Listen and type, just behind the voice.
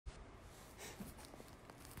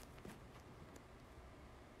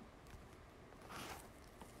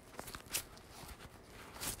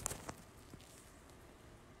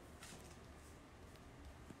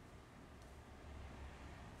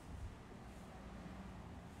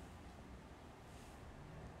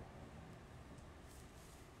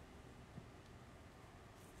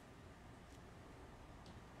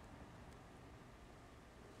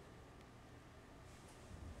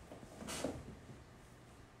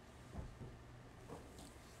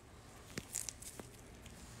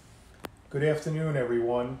Good afternoon,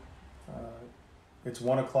 everyone. It's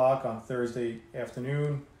 1 o'clock on Thursday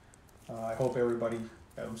afternoon. I hope everybody,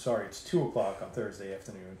 I'm sorry, it's 2 o'clock on Thursday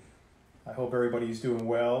afternoon. I hope everybody's doing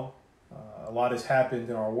well. A lot has happened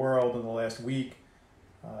in our world in the last week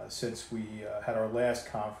since we had our last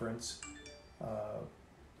conference.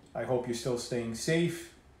 I hope you're still staying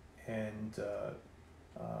safe and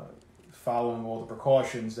following all the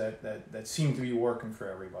precautions that seem to be working for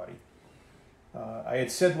everybody. I had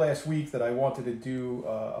said last week that I wanted to do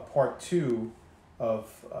a part 2 of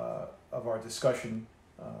our discussion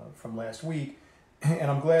from last week, and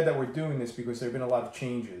I'm glad that we're doing this because there have been a lot of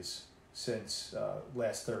changes since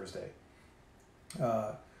last Thursday.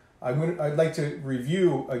 I'd like to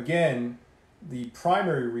review again the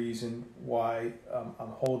primary reason why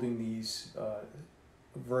I'm holding these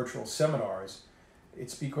virtual seminars.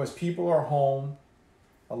 It's because people are home.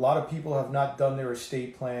 A lot of people have not done their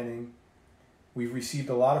estate planning. We've received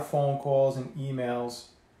a lot of phone calls and emails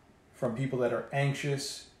from people that are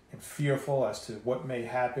anxious and fearful as to what may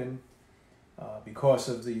happen because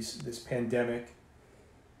of this pandemic.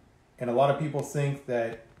 And a lot of people think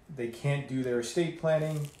that they can't do their estate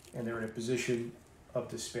planning and they're in a position of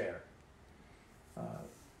despair.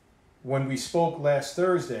 When we spoke last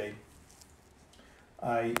Thursday,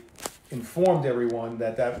 I informed everyone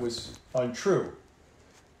that that was untrue.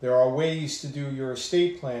 There are ways to do your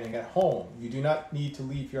estate planning at home. You do not need to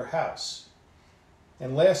leave your house.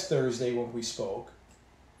 And last Thursday when we spoke,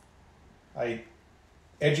 I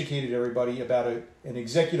educated everybody about an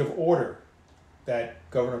executive order that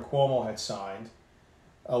Governor Cuomo had signed,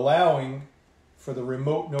 allowing for the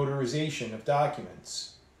remote notarization of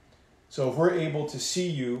documents. So if we're able to see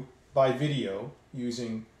you by video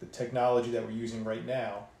using the technology that we're using right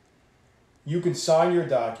now, you can sign your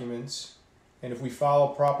documents. And if we follow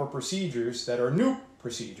proper procedures that are new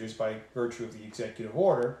procedures by virtue of the executive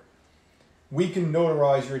order, we can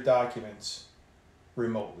notarize your documents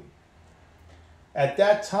remotely. At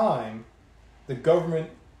that time, the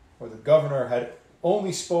government or the governor had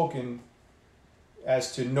only spoken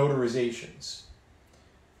as to notarizations.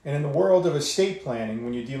 And in the world of estate planning,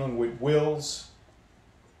 when you're dealing with wills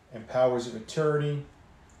and powers of attorney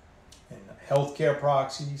and healthcare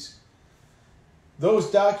proxies,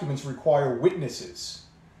 those documents require witnesses.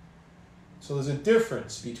 So there's a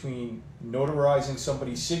difference between notarizing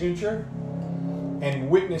somebody's signature and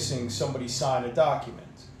witnessing somebody sign a document.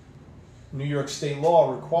 New York state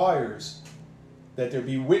law requires that there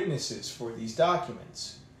be witnesses for these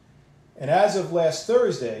documents. And as of last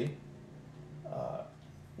Thursday,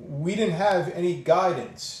 we didn't have any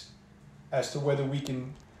guidance as to whether we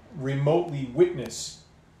can remotely witness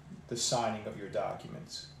the signing of your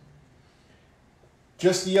documents.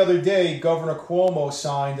 Just the other day, Governor Cuomo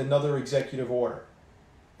signed another executive order.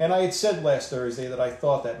 And I had said last Thursday that I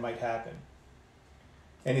thought that might happen.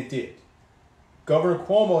 And it did. Governor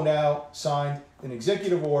Cuomo now signed an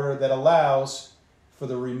executive order that allows for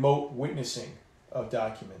the remote witnessing of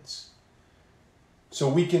documents. So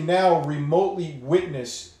we can now remotely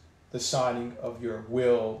witness the signing of your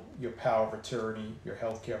will, your power of attorney, your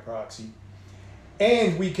healthcare proxy.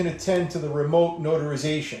 And we can attend to the remote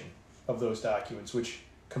notarization of those documents, which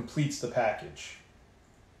completes the package.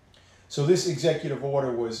 So this executive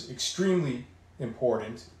order was extremely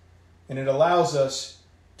important, and it allows us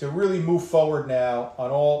to really move forward now on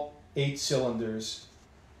all 8 cylinders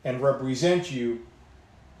and represent you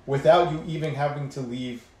without you even having to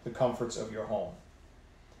leave the comforts of your home.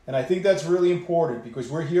 And I think that's really important because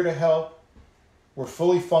we're here to help. We're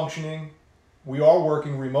fully functioning. We are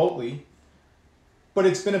working remotely, but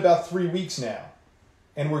it's been about 3 weeks now.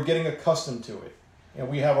 And we're getting accustomed to it. And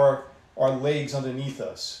we have our legs underneath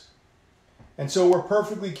us. And so we're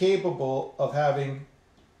perfectly capable of having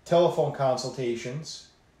telephone consultations,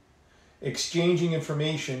 exchanging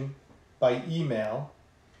information by email,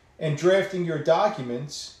 and drafting your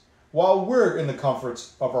documents while we're in the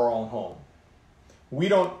comforts of our own home. We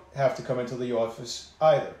don't have to come into the office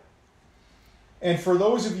either. And for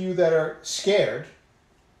those of you that are scared,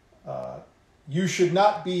 you should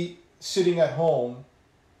not be sitting at home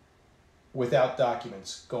without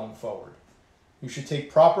documents going forward. You should take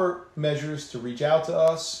proper measures to reach out to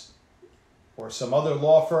us or some other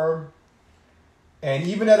law firm, and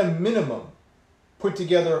even at a minimum, put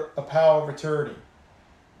together a power of attorney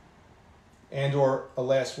and or a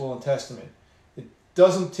last will and testament. It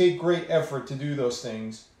doesn't take great effort to do those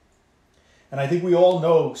things. And I think we all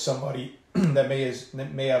know somebody that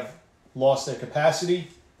may have lost their capacity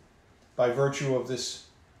by virtue of this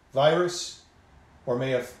virus, or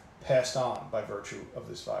may have passed on by virtue of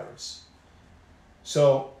this virus.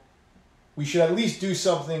 So we should at least do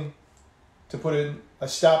something to put in a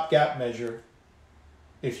stopgap measure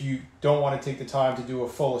if you don't want to take the time to do a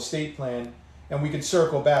full estate plan, and we could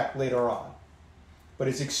circle back later on. But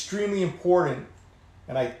it's extremely important,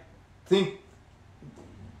 and I think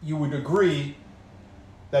you would agree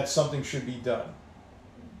that something should be done.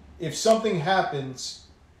 If something happens,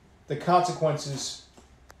 the consequences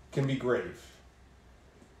can be grave.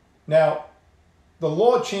 Now, the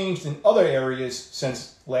law changed in other areas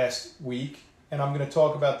since last week, and I'm going to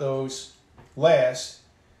talk about those last,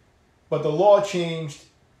 but the law changed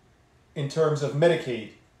in terms of Medicaid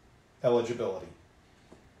eligibility.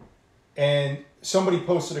 And somebody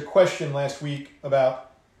posted a question last week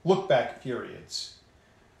about look-back periods.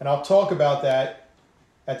 And I'll talk about that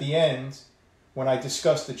at the end when I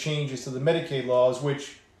discuss the changes to the Medicaid laws,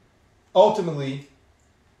 which ultimately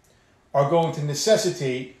are going to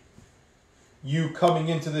necessitate you coming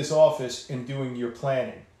into this office and doing your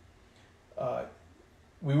planning.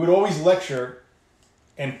 We would always lecture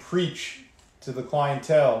and preach to the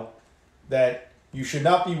clientele that you should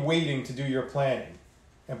not be waiting to do your planning.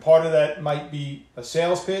 And part of that might be a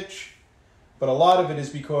sales pitch, but a lot of it is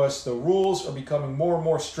because the rules are becoming more and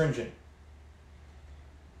more stringent.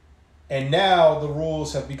 And now the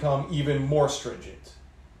rules have become even more stringent.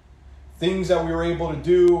 Things that we were able to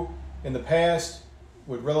do in the past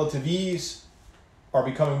with relative ease are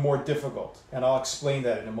becoming more difficult, and I'll explain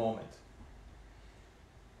that in a moment.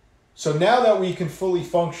 So now that we can fully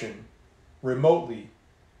function remotely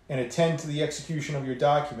and attend to the execution of your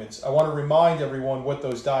documents, I want to remind everyone what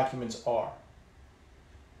those documents are.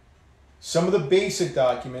 Some of the basic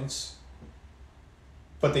documents,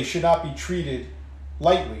 but they should not be treated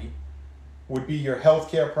lightly, would be your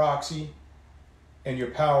healthcare proxy and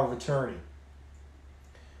your power of attorney.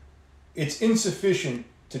 It's insufficient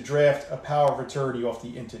to draft a power of attorney off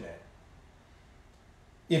the internet.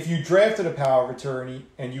 If you drafted a power of attorney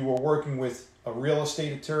and you were working with a real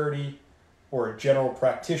estate attorney or a general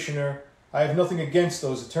practitioner, I have nothing against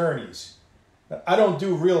those attorneys. I don't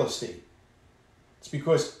do real estate. It's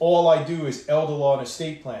because all I do is elder law and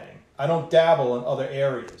estate planning. I don't dabble in other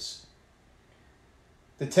areas.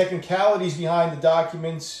 The technicalities behind the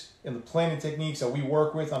documents and the planning techniques that we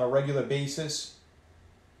work with on a regular basis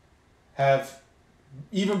have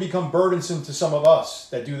even become burdensome to some of us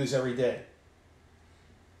that do this every day.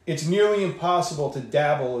 It's nearly impossible to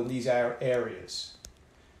dabble in these areas.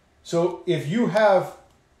 So if you have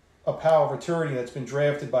a power of attorney that's been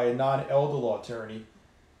drafted by a non-elder law attorney,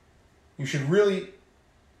 you should really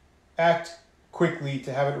act quickly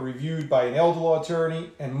to have it reviewed by an elder law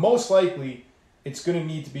attorney, and most likely it's going to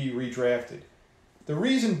need to be redrafted. The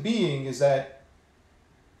reason being is that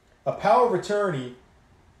a power of attorney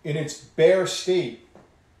in its bare state,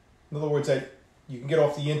 in other words, that you can get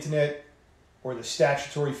off the internet or the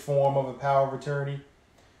statutory form of a power of attorney,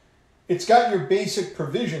 it's got your basic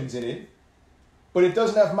provisions in it, but it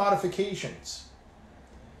doesn't have modifications.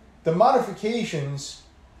 The modifications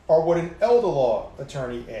are what an elder law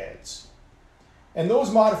attorney adds. And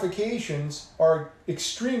those modifications are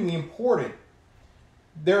extremely important.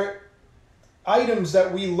 They're items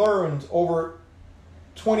that we learned over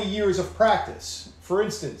 20 years of practice. For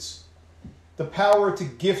instance, the power to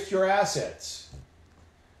gift your assets.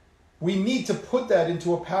 We need to put that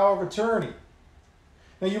into a power of attorney.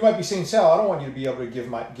 Now you might be saying, Sal, I don't want you to be able to give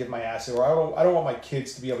my asset, or I don't want my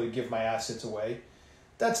kids to be able to give my assets away.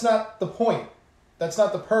 That's not the point. That's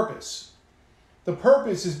not the purpose. The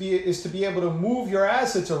purpose is to be able to move your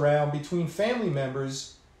assets around between family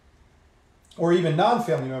members or even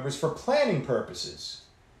non-family members for planning purposes.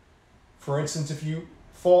 For instance, if you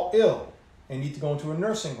fall ill and need to go into a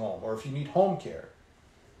nursing home, or if you need home care.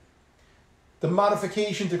 The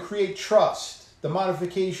modification to create trust, the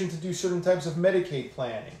modification to do certain types of Medicaid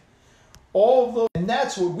planning, all of those, and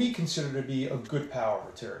that's what we consider to be a good power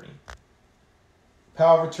of attorney.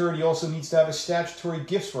 Power of attorney also needs to have a statutory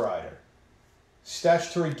gifts rider.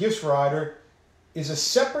 Statutory gifts rider is a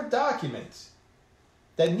separate document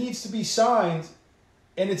that needs to be signed,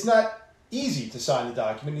 and it's not easy to sign the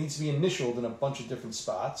document. It needs to be initialed in a bunch of different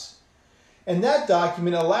spots. And that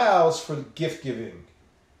document allows for gift giving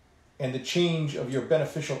and the change of your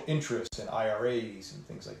beneficial interest in IRAs and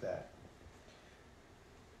things like that.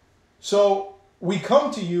 So we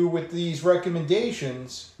come to you with these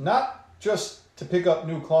recommendations, not just to pick up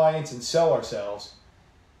new clients and sell ourselves.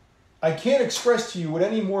 I can't express to you with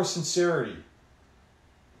any more sincerity.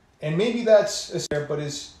 And maybe that's there, but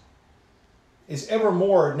is ever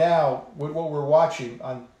more now with what we're watching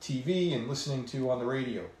on TV and listening to on the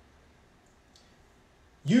radio.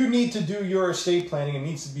 You need to do your estate planning. It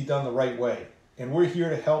needs to be done the right way. And we're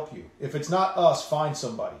here to help you. If it's not us, find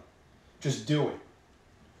somebody. Just do it.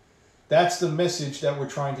 That's the message that we're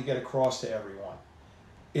trying to get across to everyone.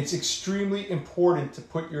 It's extremely important to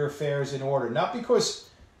put your affairs in order, not because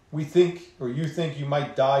we think or you think you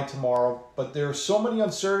might die tomorrow, but there are so many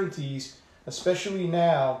uncertainties, especially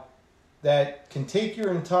now, that can take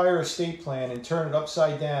your entire estate plan and turn it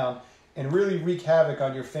upside down and really wreak havoc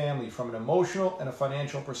on your family from an emotional and a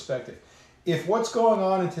financial perspective. If what's going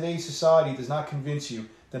on in today's society does not convince you,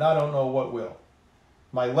 then I don't know what will.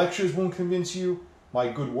 My lectures won't convince you. My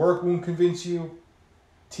good work won't convince you.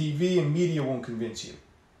 TV and media won't convince you.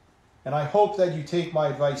 And I hope that you take my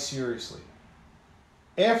advice seriously.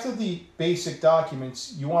 After the basic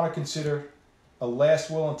documents, you want to consider a last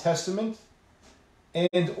will and testament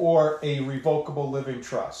and or a revocable living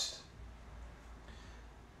trust.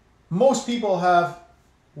 Most people have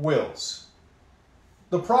wills.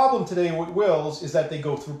 The problem today with wills is that they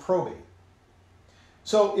go through probate.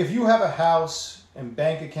 So if you have a house and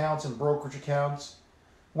bank accounts and brokerage accounts,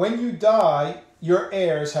 when you die, your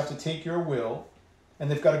heirs have to take your will and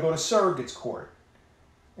they've got to go to surrogate's court.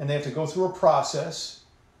 And they have to go through a process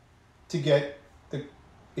to get the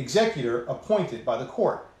executor appointed by the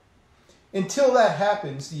court. Until that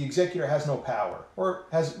happens, the executor has no power or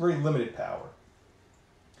has very limited power.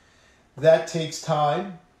 That takes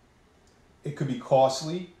time. It could be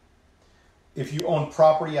costly. If you own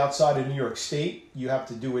property outside of New York State, you have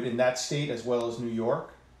to do it in that state as well as New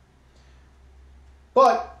York.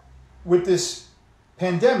 But with this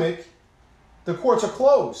pandemic, the courts are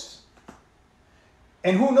closed.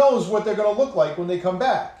 And who knows what they're going to look like when they come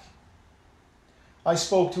back. I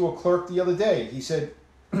spoke to a clerk the other day. He said,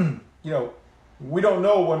 we don't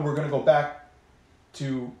know when we're going to go back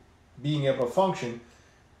to being able to function.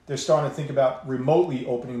 They're starting to think about remotely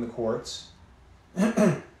opening the courts.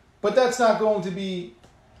 But that's not going to be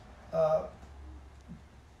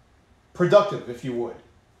productive, if you would.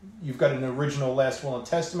 You've got an original last will and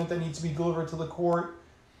testament that needs to be delivered to the court.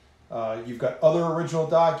 You've got other original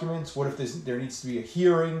documents. What if there needs to be a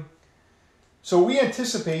hearing? So we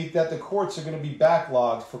anticipate that the courts are going to be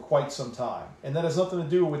backlogged for quite some time. And that has nothing to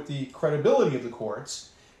do with the credibility of the courts.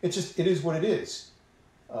 It is what it is.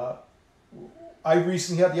 I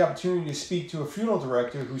recently had the opportunity to speak to a funeral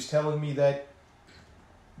director who's telling me that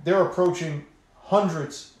they're approaching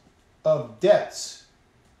hundreds of deaths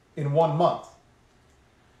in 1 month.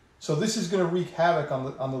 So this is going to wreak havoc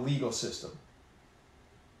on the legal system.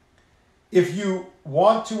 If you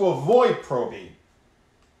want to avoid probate,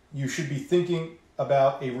 you should be thinking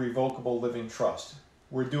about a revocable living trust.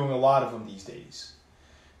 We're doing a lot of them these days.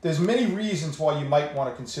 There's many reasons why you might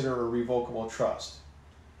want to consider a revocable trust.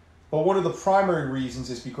 But one of the primary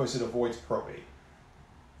reasons is because it avoids probate.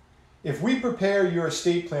 If we prepare your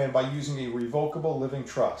estate plan by using a revocable living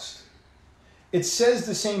trust, it says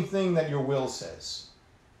the same thing that your will says.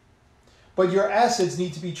 But your assets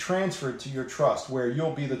need to be transferred to your trust, where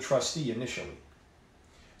you'll be the trustee initially.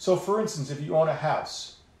 So for instance, if you own a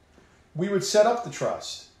house, we would set up the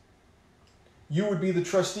trust. You would be the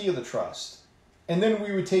trustee of the trust. And then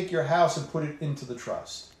we would take your house and put it into the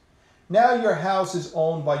trust. Now your house is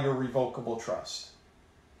owned by your revocable trust.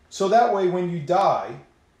 So that way when you die,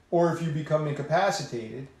 or if you become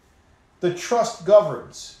incapacitated, the trust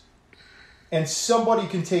governs. And somebody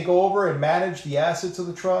can take over and manage the assets of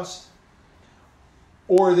the trust,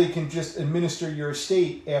 or they can just administer your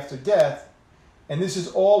estate after death. And this is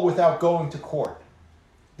all without going to court.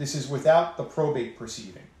 This is without the probate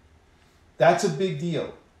proceeding. That's a big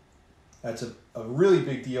deal. That's a really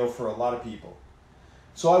big deal for a lot of people.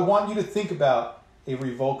 So I want you to think about a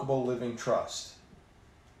revocable living trust.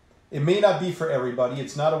 It may not be for everybody.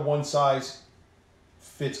 It's not a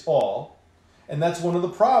one-size-fits-all. And that's one of the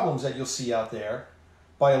problems that you'll see out there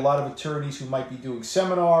by a lot of attorneys who might be doing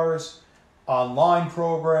seminars, online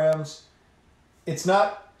programs. It's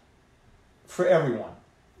not for everyone.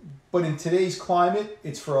 But in today's climate,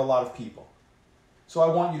 it's for a lot of people. So I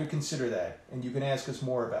want you to consider that, and you can ask us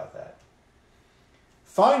more about that.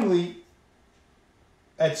 Finally,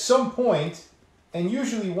 at some point, and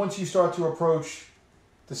usually once you start to approach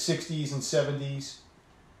the 60s and 70s,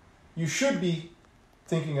 you should be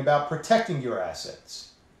thinking about protecting your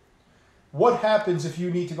assets. What happens if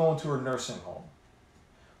you need to go into a nursing home?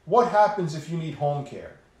 What happens if you need home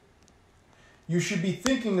care? You should be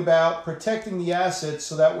thinking about protecting the assets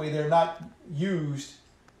so that way they're not used,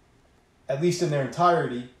 at least in their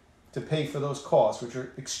entirety, to pay for those costs, which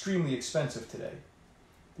are extremely expensive today.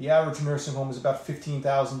 The average nursing home is about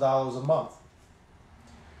 $15,000 a month.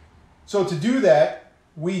 So to do that,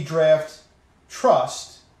 we draft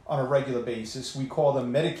trust on a regular basis. We call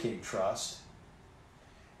them Medicaid trust.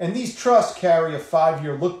 And these trusts carry a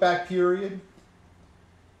 5-year look-back period.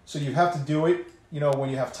 So you have to do it when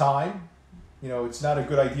you have time. It's not a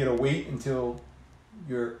good idea to wait until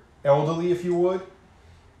you're elderly, if you would.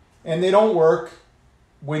 And they don't work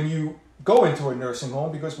when you go into a nursing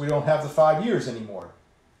home because we don't have the 5 years anymore.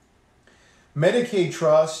 Medicaid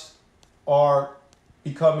trusts are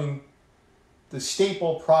becoming the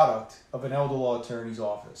staple product of an elder law attorney's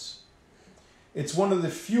office. It's one of the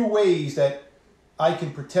few ways that I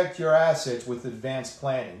can protect your assets with advanced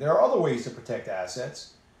planning. There are other ways to protect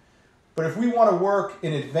assets, but if we want to work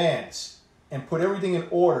in advance and put everything in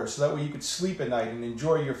order so that way you could sleep at night and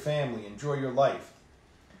enjoy your family, enjoy your life,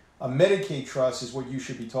 a Medicaid trust is what you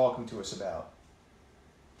should be talking to us about.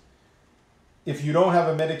 If you don't have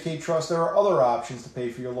a Medicaid trust, there are other options to pay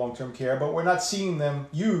for your long-term care, but we're not seeing them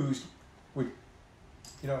used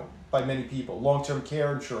by many people. Long-term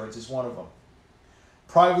care insurance is one of them.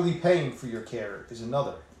 Privately paying for your care is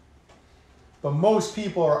another. But most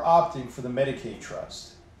people are opting for the Medicaid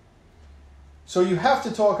trust. So you have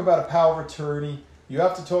to talk about a power of attorney, you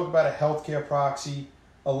have to talk about a healthcare proxy,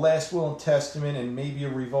 a last will and testament, and maybe a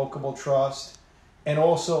revocable trust, and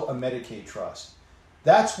also a Medicaid trust.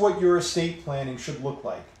 That's what your estate planning should look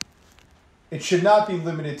like. It should not be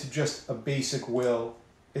limited to just a basic will.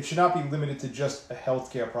 It should not be limited to just a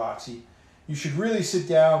healthcare proxy. You should really sit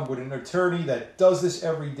down with an attorney that does this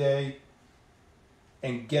every day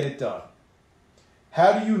and get it done.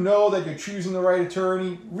 How do you know that you're choosing the right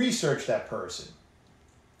attorney? Research that person.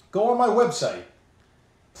 Go on my website.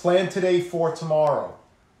 Plan today for tomorrow.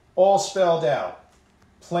 All spelled out.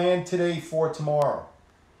 Plan today for tomorrow.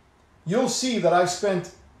 You'll see that I've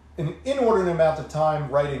spent an inordinate amount of time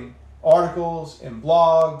writing articles and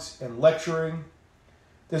blogs and lecturing.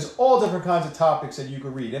 There's all different kinds of topics that you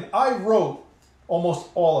could read. And I wrote almost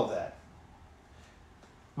all of that.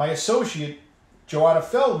 My associate, Joanna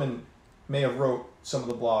Feldman, may have wrote some of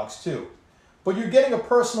the blogs too. But you're getting a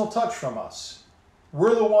personal touch from us.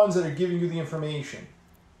 We're the ones that are giving you the information.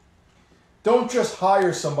 Don't just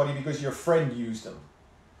hire somebody because your friend used them.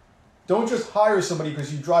 Don't just hire somebody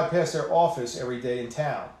because you drive past their office every day in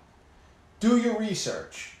town. Do your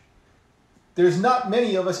research. There's not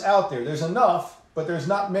many of us out there. There's enough, but there's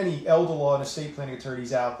not many elder law and estate planning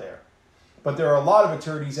attorneys out there. But there are a lot of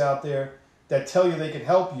attorneys out there that tell you they can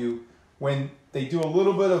help you when they do a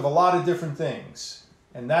little bit of a lot of different things.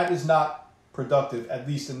 And that is not productive, at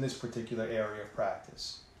least in this particular area of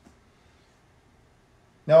practice.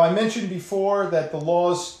 Now, I mentioned before that the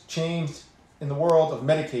laws changed in the world of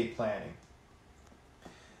Medicaid planning.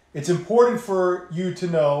 It's important for you to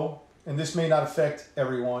know, and this may not affect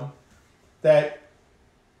everyone, that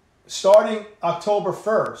starting October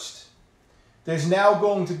 1st, there's now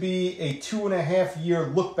going to be a 2.5-year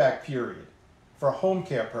look-back period for home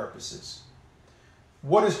care purposes.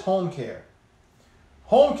 What is home care?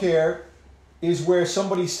 Home care is where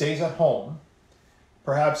somebody stays at home.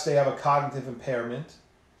 Perhaps they have a cognitive impairment,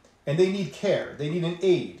 and they need care. They need an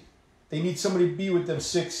aide. They need somebody to be with them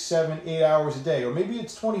 6, 7, 8 hours a day, or maybe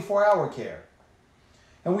it's 24-hour care.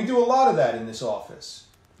 And we do a lot of that in this office.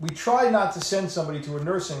 We try not to send somebody to a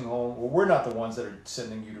nursing home, or we're not the ones that are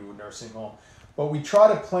sending you to a nursing home, but we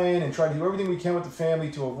try to plan and try to do everything we can with the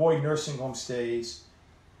family to avoid nursing home stays.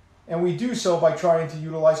 And we do so by trying to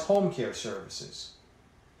utilize home care services.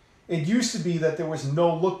 It used to be that there was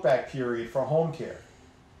no look-back period for home care.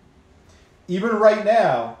 Even right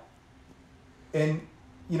now, and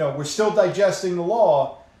we're still digesting the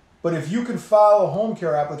law, but if you can file a home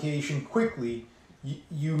care application quickly,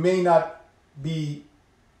 you may not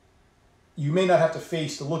have to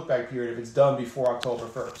face the look-back period if it's done before October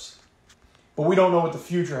 1st. But we don't know what the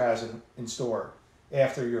future has in store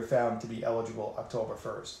after you're found to be eligible October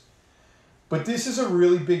 1st. But this is a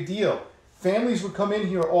really big deal. Families would come in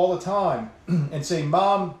here all the time and say,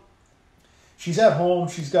 Mom, she's at home,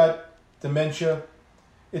 she's got dementia,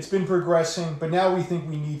 it's been progressing, but now we think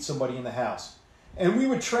we need somebody in the house. And we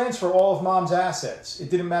would transfer all of Mom's assets. It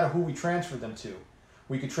didn't matter who we transferred them to.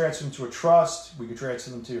 We could transfer them to a trust, we could transfer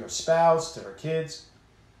them to her spouse, to her kids,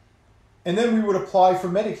 and then we would apply for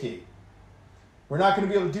Medicaid. We're not going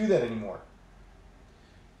to be able to do that anymore.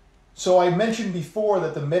 So I mentioned before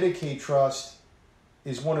that the Medicaid trust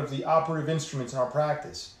is one of the operative instruments in our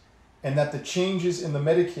practice, and that the changes in the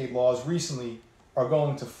Medicaid laws recently are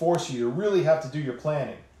going to force you to really have to do your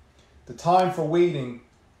planning. The time for waiting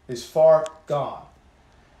is far gone.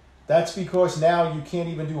 That's because now you can't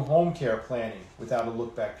even do home care planning without a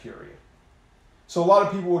look-back period. So a lot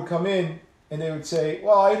of people would come in and they would say,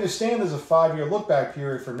 well, I understand there's a 5-year look-back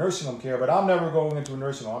period for nursing home care, but I'm never going into a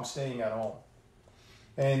nursing home. I'm staying at home.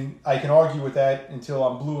 And I can argue with that until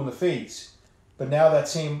I'm blue in the face. But now that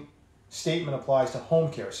same statement applies to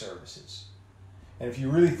home care services. And if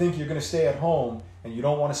you really think you're going to stay at home and you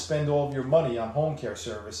don't want to spend all of your money on home care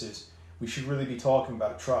services, we should really be talking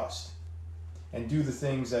about a trust and do the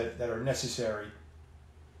things that are necessary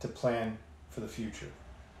to plan for the future.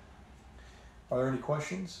 Are there any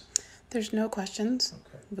questions? There's no questions.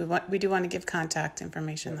 Okay. We do want to give contact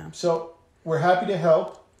information, though. So we're happy to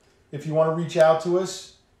help. If you want to reach out to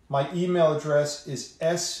us, my email address is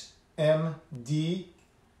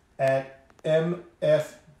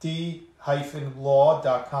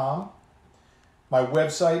smd@mfd-law.com. My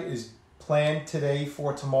website is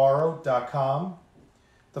plantodayfortomorrow.com.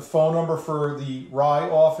 The phone number for the Rye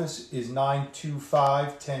office is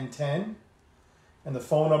 925-1010. And the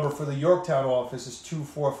phone number for the Yorktown office is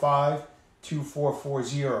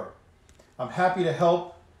 245-2440. I'm happy to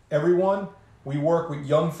help everyone. We work with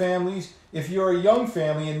young families. If you're a young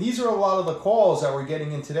family, and these are a lot of the calls that we're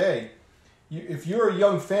getting in today, if you're a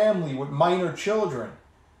young family with minor children,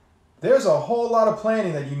 there's a whole lot of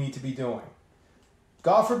planning that you need to be doing.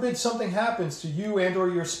 God forbid something happens to you and or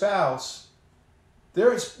your spouse,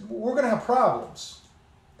 we're going to have problems.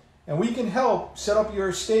 And we can help set up your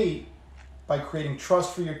estate by creating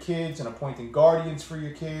trust for your kids and appointing guardians for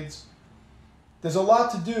your kids. There's a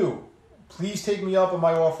lot to do. Please take me up on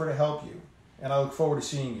my offer to help you. And I look forward to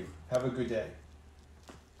seeing you. Have a good day.